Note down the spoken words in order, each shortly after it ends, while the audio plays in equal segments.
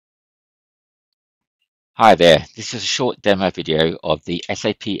Hi there, this is a short demo video of the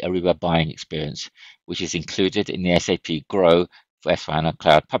SAP Ariba buying experience, which is included in the SAP Grow for S/4HANA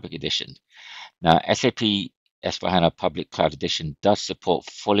Cloud Public Edition. Now, SAP S/4HANA Public Cloud Edition does support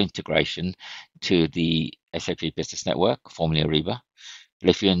full integration to the SAP Business Network, formerly Ariba. But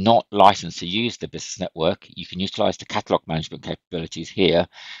if you're not licensed to use the Business Network, you can utilize the catalog management capabilities here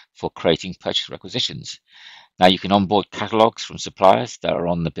for creating purchase requisitions. Now you can onboard catalogs from suppliers that are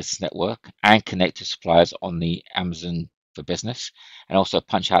on the business network and connect to suppliers on the Amazon for Business, and also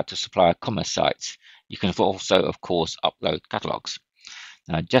punch out to supplier commerce sites. You can also, of course, upload catalogs.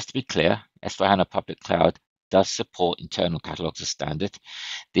 Now, just to be clear, S/4HANA Public Cloud does support internal catalogs as standard.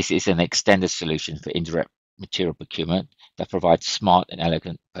 This is an extended solution for indirect material procurement that provides smart and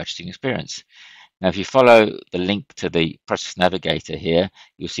elegant purchasing experience. Now, if you follow the link to the Process Navigator here,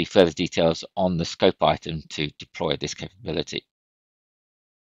 you'll see further details on the scope item to deploy this capability.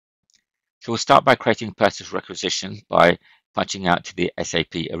 So we'll start by creating a purchase requisition by punching out to the SAP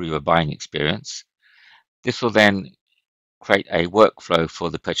Ariba buying experience. This will then create a workflow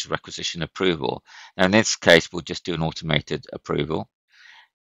for the purchase requisition approval. Now, in this case, we'll just do an automated approval.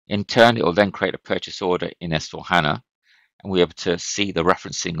 In turn, it will then create a purchase order in S/4HANA, and we're able to see the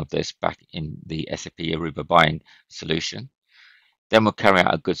referencing of this back in the SAP Ariba buying solution. Then we'll carry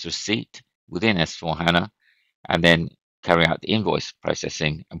out a goods receipt within S/4HANA and then carry out the invoice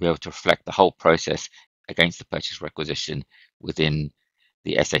processing and be able to reflect the whole process against the purchase requisition within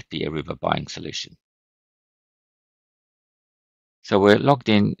the SAP Ariba buying solution. So we're logged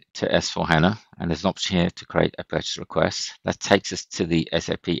in to S/4HANA and there's an option here to create a purchase request. That takes us to the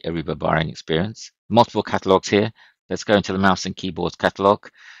SAP Ariba buying experience. Multiple catalogs here. Let's go into the mouse and keyboards catalog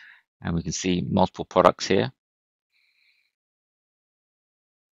and we can see multiple products here.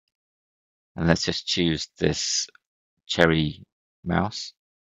 And let's just choose this cherry mouse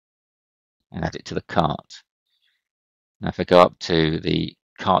and add it to the cart. Now if I go up to the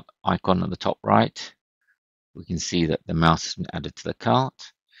cart icon at the top right, we can see that the mouse has been added to the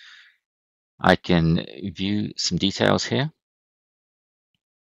cart. I can view some details here.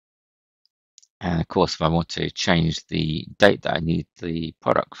 And of course, if I want to change the date that I need the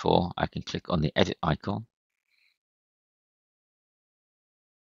product for, I can click on the edit icon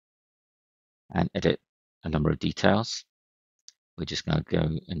and edit a number of details. We're just going to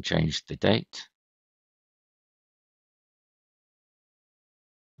go and change the date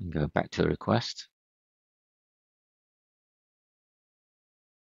and go back to the request.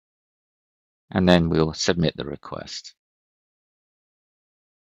 And then we'll submit the request.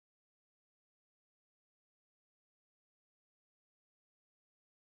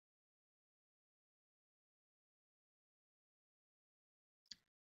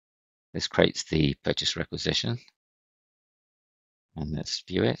 This creates the purchase requisition. And let's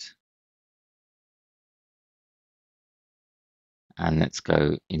view it. And let's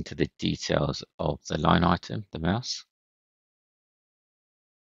go into the details of the line item, the mouse.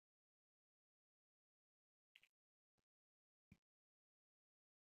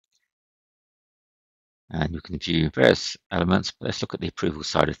 And you can view various elements, but let's look at the approval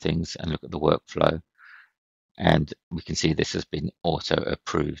side of things and look at the workflow. And we can see this has been auto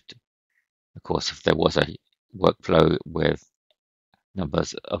approved. Of course, if there was a workflow with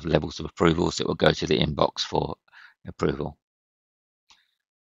numbers of levels of approvals, it will go to the inbox for approval.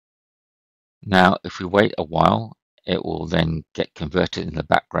 Now, if we wait a while, it will then get converted in the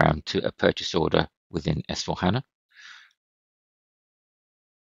background to a purchase order within S/4HANA.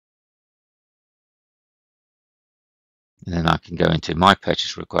 And then I can go into my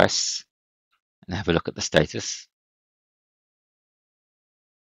purchase requests and have a look at the status.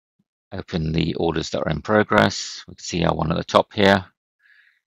 Open the orders that are in progress. We can see our one at the top here.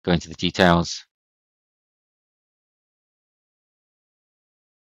 Go into the details.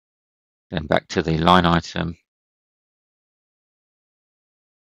 Then back to the line item.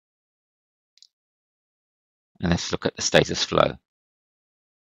 And let's look at the status flow.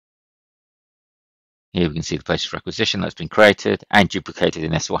 Here we can see the purchase requisition that's been created and duplicated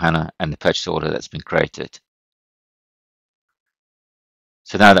in S/4HANA and the purchase order that's been created.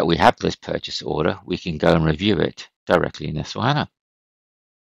 So now that we have this purchase order, we can go and review it directly in S/4HANA.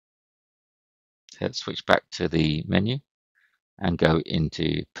 So let's switch back to the menu and go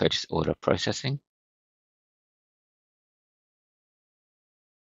into purchase order processing.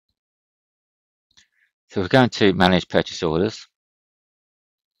 So we're going to manage purchase orders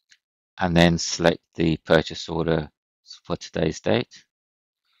and then select the purchase order for today's date.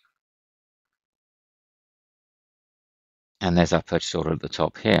 And there's our purchase order at the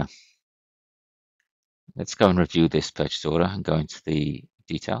top here. Let's go and review this purchase order and go into the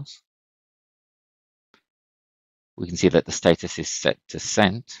details. we can see that the status is set to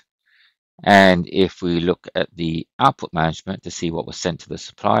sent. And if we look at the output management to see what was sent to the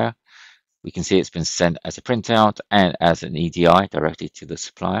supplier, we can see it's been sent as a printout and as an EDI directly to the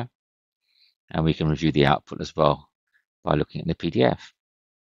supplier. And we can review the output as well by looking at the PDF.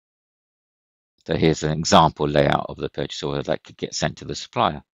 So here's an example layout of the purchase order that could get sent to the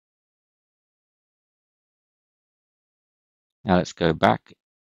supplier. Now let's go back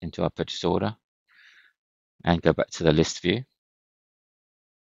into our purchase order and go back to the list view.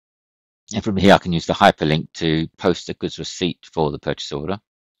 And from here, I can use the hyperlink to post a goods receipt for the purchase order.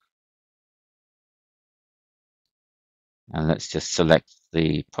 And let's just select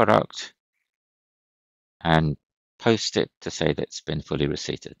the product and post it to say that it's been fully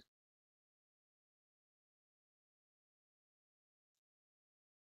receipted.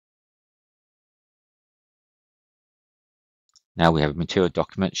 Now we have a material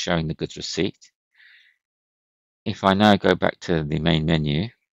document showing the goods receipt. If I now go back to the main menu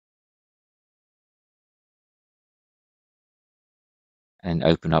and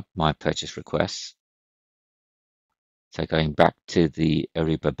open up my purchase requests, so going back to the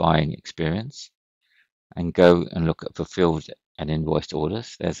Ariba buying experience and go and look at fulfilled and invoiced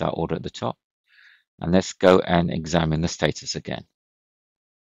orders. There's our order at the top. And let's go and examine the status again.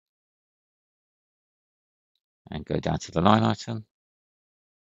 And go down to the line item.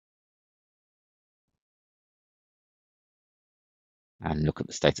 And look at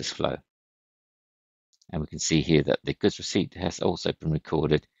the status flow. And we can see here that the goods receipt has also been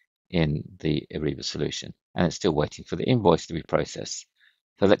recorded in the Ariba solution. And it's still waiting for the invoice to be processed.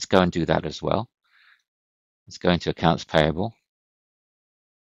 So let's go and do that as well. Let's go into accounts payable.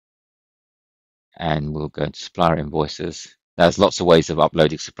 And we'll go into supplier invoices. There's lots of ways of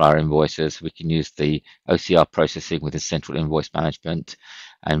uploading supplier invoices. We can use the OCR processing within central invoice management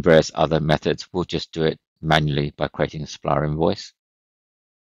and various other methods. We'll just do it manually by creating a supplier invoice.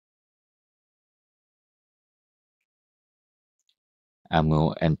 And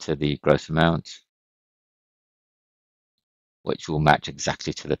we'll enter the gross amount, which will match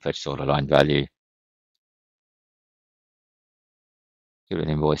exactly to the purchase order line value. Give it an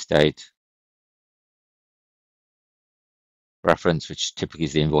invoice date. Reference, which typically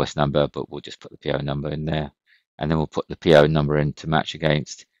is the invoice number, but we'll just put the PO number in there. And then we'll put the PO number in to match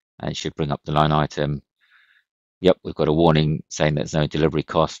against, and it should bring up the line item. Yep, we've got a warning saying there's no delivery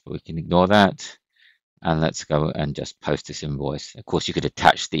cost, but we can ignore that. And let's go and just post this invoice. Of course, you could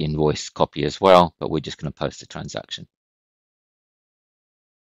attach the invoice copy as well, but we're just going to post the transaction.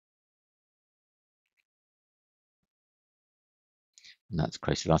 And that's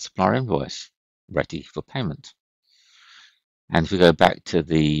created our supplier invoice, ready for payment. And if we go back to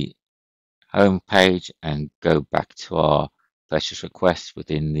the home page and go back to our purchase requests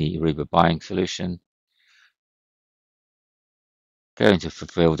within the Ariba buying solution, go into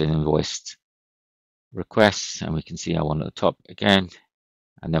fulfilled and invoiced requests, and we can see our one at the top again.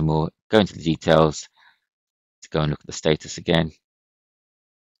 And then we'll go into the details to go and look at the status again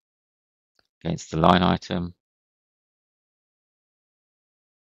against the line item.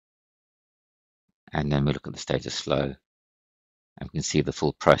 And then we look at the status flow. And we can see the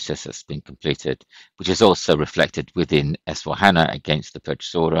full process that's been completed, which is also reflected within S/4HANA against the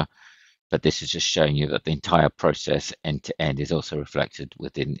purchase order. But this is just showing you that the entire process end to end is also reflected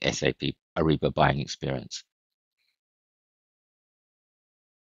within SAP Ariba buying experience.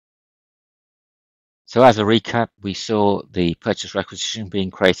 So as a recap, we saw the purchase requisition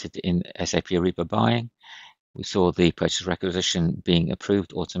being created in SAP Ariba buying. We saw the purchase requisition being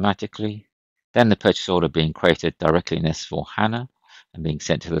approved automatically. Then the purchase order being created directly in S/4HANA and being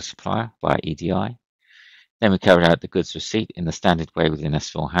sent to the supplier via EDI. Then we carried out the goods receipt in the standard way within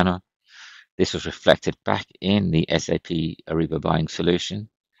S/4HANA. This was reflected back in the SAP Ariba buying solution.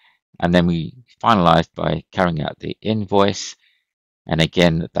 And then we finalized by carrying out the invoice. And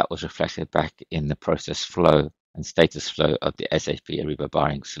again, that was reflected back in the process flow and status flow of the SAP Ariba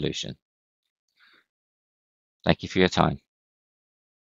buying solution. Thank you for your time.